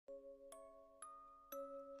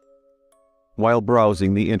while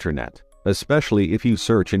browsing the internet, especially if you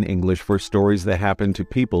search in English for stories that happen to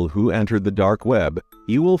people who entered the dark web.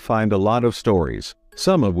 You will find a lot of stories,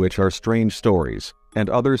 some of which are strange stories, and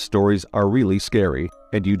other stories are really scary,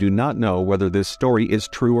 and you do not know whether this story is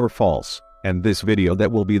true or false. And this video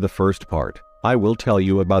that will be the first part. I will tell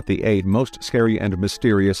you about the 8 most scary and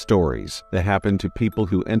mysterious stories that happened to people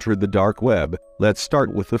who entered the dark web. Let's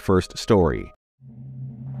start with the first story.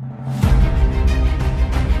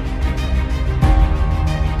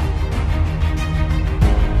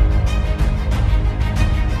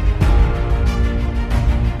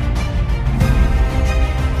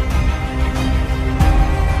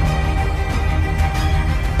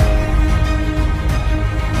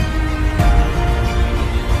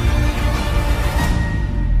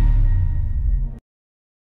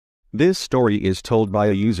 This story is told by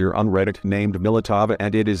a user on Reddit named Militava,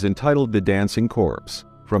 and it is entitled The Dancing Corpse.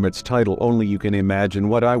 From its title only you can imagine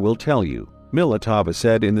what I will tell you. Militava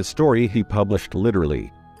said in the story he published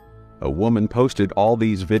literally, "A woman posted all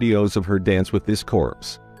these videos of her dance with this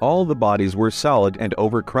corpse. All the bodies were solid and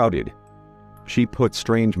overcrowded. She put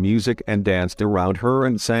strange music and danced around her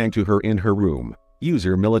and sang to her in her room."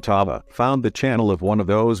 User Militava found the channel of one of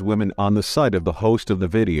those women on the site of the host of the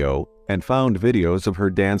video, and found videos of her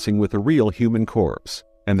dancing with a real human corpse.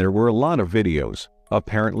 And there were a lot of videos.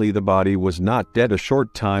 Apparently the body was not dead a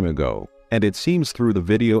short time ago, and it seems through the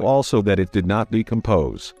video also that it did not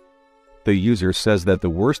decompose. The user says that the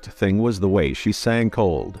worst thing was the way she sang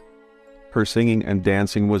cold. Her singing and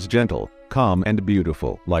dancing was gentle, calm and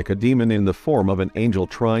beautiful, like a demon in the form of an angel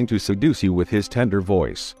trying to seduce you with his tender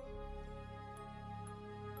voice.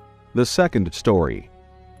 The second story.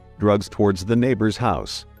 Drugs towards the neighbor's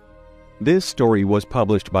house. This story was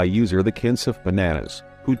published by user The Kints of Bananas,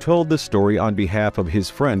 who told the story on behalf of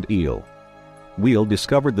his friend Eel. Wheel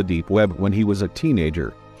discovered the deep web when he was a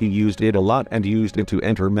teenager. He used it a lot and used it to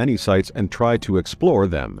enter many sites and try to explore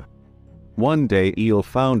them. One day Eel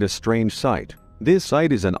found a strange site. This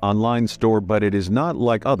site is an online store, but it is not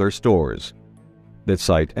like other stores. The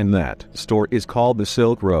site and that store is called the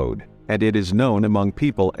Silk Road, and it is known among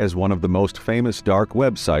people as one of the most famous dark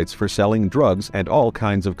websites for selling drugs and all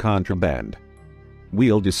kinds of contraband.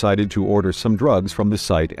 Wheel decided to order some drugs from the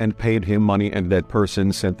site and paid him money, and that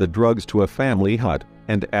person sent the drugs to a family hut,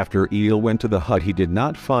 and after Eel went to the hut he did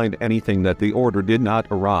not find anything, that the order did not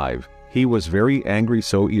arrive. He was very angry,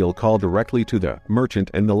 so Eel called directly to the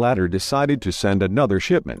merchant, and the latter decided to send another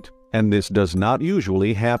shipment. And this does not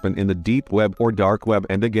usually happen in the deep web or dark web,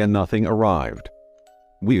 and again nothing arrived.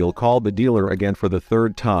 Wheel called the dealer again for the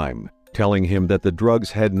 3rd time, telling him that the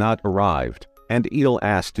drugs had not arrived, and Eel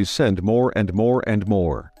asked to send more and more and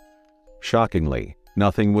more. Shockingly,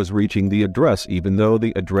 nothing was reaching the address, even though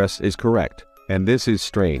the address is correct, and this is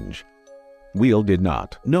strange. Wheel did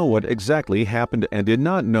not know what exactly happened and did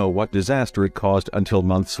not know what disaster it caused until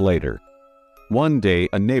months later. One day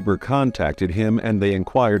a neighbor contacted him and they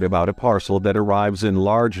inquired about a parcel that arrives in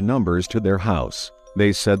large numbers to their house.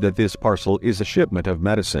 They said that this parcel is a shipment of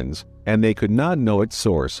medicines, and they could not know its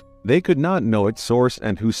source. They could not know its source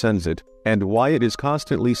and who sends it, and why it is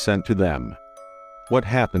constantly sent to them. What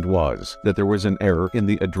happened was that there was an error in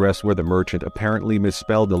the address where the merchant apparently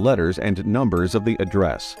misspelled the letters and numbers of the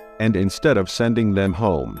address, and instead of sending them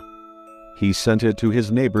home, he sent it to his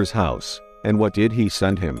neighbor's house. And what did he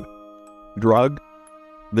send him? Drug?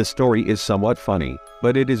 The story is somewhat funny,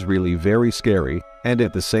 but it is really very scary, and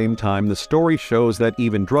at the same time the story shows that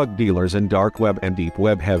even drug dealers in dark web and deep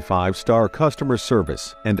web have 5-star customer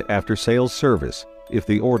service and after-sales service. If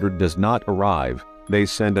the order does not arrive, they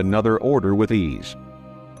send another order with ease.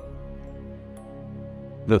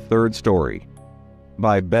 The third story.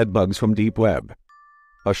 By Bedbugs from Deep Web.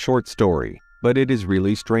 A short story, but it is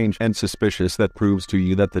really strange and suspicious, that proves to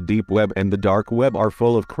you that the deep web and the dark web are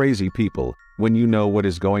full of crazy people. When you know what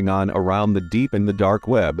is going on around the deep and the dark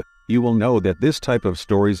web, you will know that this type of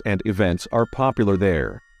stories and events are popular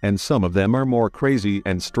there, and some of them are more crazy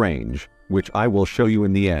and strange, which I will show you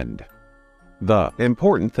in the end. The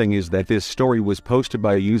important thing is that this story was posted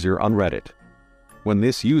by a user on Reddit. When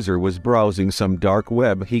this user was browsing some dark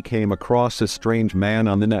web, he came across a strange man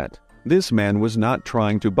on the net. This man was not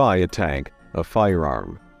trying to buy a tank, a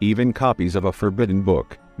firearm, even copies of a forbidden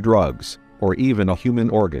book, drugs, or even a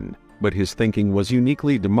human organ, but his thinking was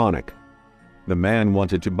uniquely demonic. The man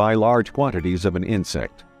wanted to buy large quantities of an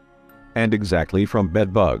insect. And exactly from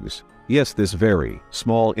bedbugs. Yes, this very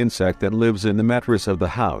small insect that lives in the mattress of the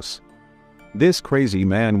house. This crazy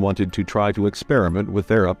man wanted to try to experiment with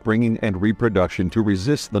their upbringing and reproduction to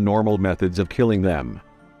resist the normal methods of killing them.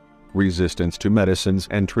 resistance to medicines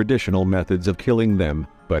and traditional methods of killing them,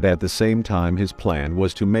 but at the same time his plan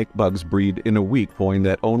was to make bugs breed in a weak point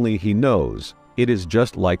that only he knows. It is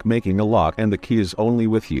just like making a lock and the key is only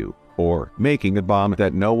with you, or making a bomb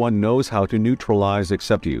that no one knows how to neutralize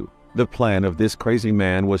except you. The plan of this crazy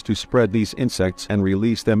man was to spread these insects and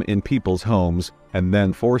release them in people's homes, and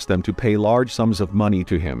then force them to pay large sums of money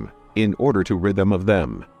to him, in order to rid them of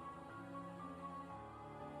them.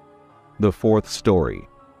 The fourth story.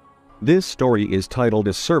 This story is titled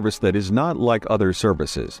A Service That Is Not Like Other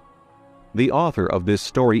Services. The author of this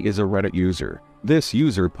story is a Reddit user. This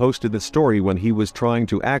user posted the story when he was trying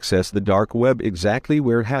to access the dark web, exactly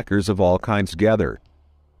where hackers of all kinds gather.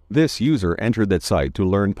 This user entered that site to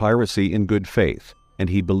learn piracy in good faith, and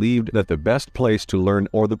he believed that the best place to learn,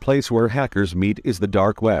 or the place where hackers meet, is the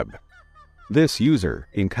dark web. This user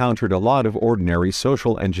encountered a lot of ordinary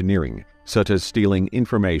social engineering, such as stealing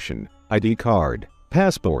information, ID card,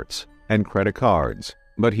 passports, and credit cards,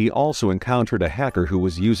 but he also encountered a hacker who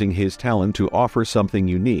was using his talent to offer something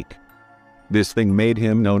unique. This thing made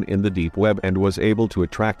him known in the deep web and was able to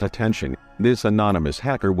attract attention. This anonymous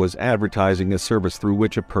hacker was advertising a service through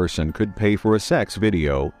which a person could pay for a sex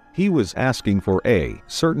video. He was asking for a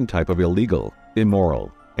certain type of illegal,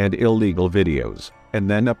 immoral, and illegal videos, and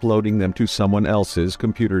then uploading them to someone else's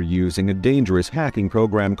computer using a dangerous hacking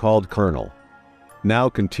program called kernel. Now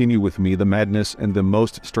continue with me the madness and the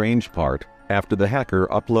most strange part. After the hacker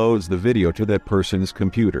uploads the video to that person's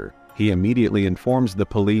computer, he immediately informs the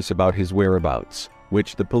police about his whereabouts,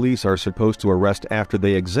 which the police are supposed to arrest after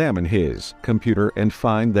they examine his computer and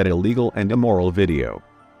find that illegal and immoral video.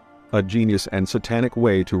 A genius and satanic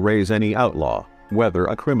way to raise any outlaw, whether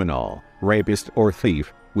a criminal, rapist, or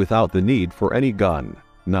thief, without the need for any gun,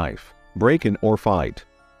 knife, break-in, or fight.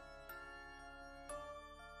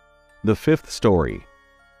 The fifth story.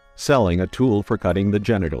 Selling a tool for cutting the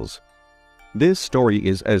genitals. This story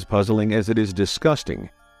is as puzzling as it is disgusting.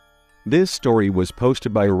 This story was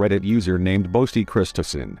posted by a Reddit user named Boasty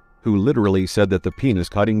Christensen, who literally said that the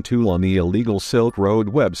penis-cutting tool on the illegal Silk Road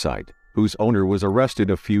website, whose owner was arrested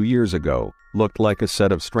a few years ago, looked like a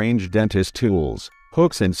set of strange dentist tools,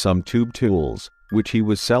 hooks, and some tube tools, which he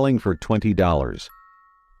was selling for $20.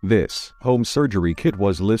 This home surgery kit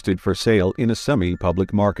was listed for sale in a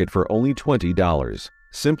semi-public market for only $20.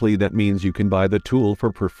 Simply that means you can buy the tool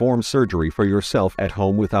for perform surgery for yourself at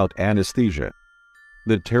home without anesthesia.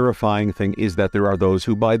 The terrifying thing is that there are those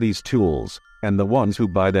who buy these tools, and the ones who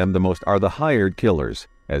buy them the most are the hired killers,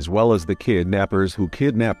 as well as the kidnappers who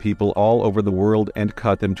kidnap people all over the world and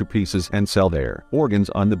cut them to pieces and sell their organs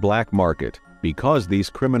on the black market, because these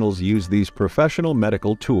criminals use these professional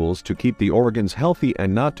medical tools to keep the organs healthy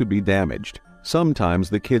and not to be damaged. Sometimes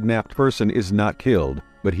the kidnapped person is not killed,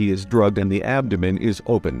 but he is drugged and the abdomen is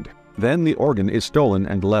opened. Then the organ is stolen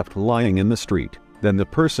and left lying in the street. Then the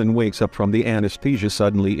person wakes up from the anesthesia.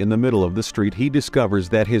 Suddenly, in the middle of the street, he discovers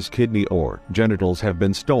that his kidney or genitals have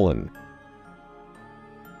been stolen.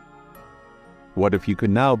 What if you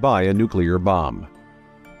could now buy a nuclear bomb?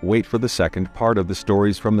 Wait for the second part of the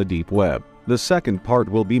stories from the deep web. The second part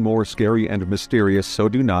will be more scary and mysterious, so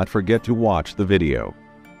do not forget to watch the video.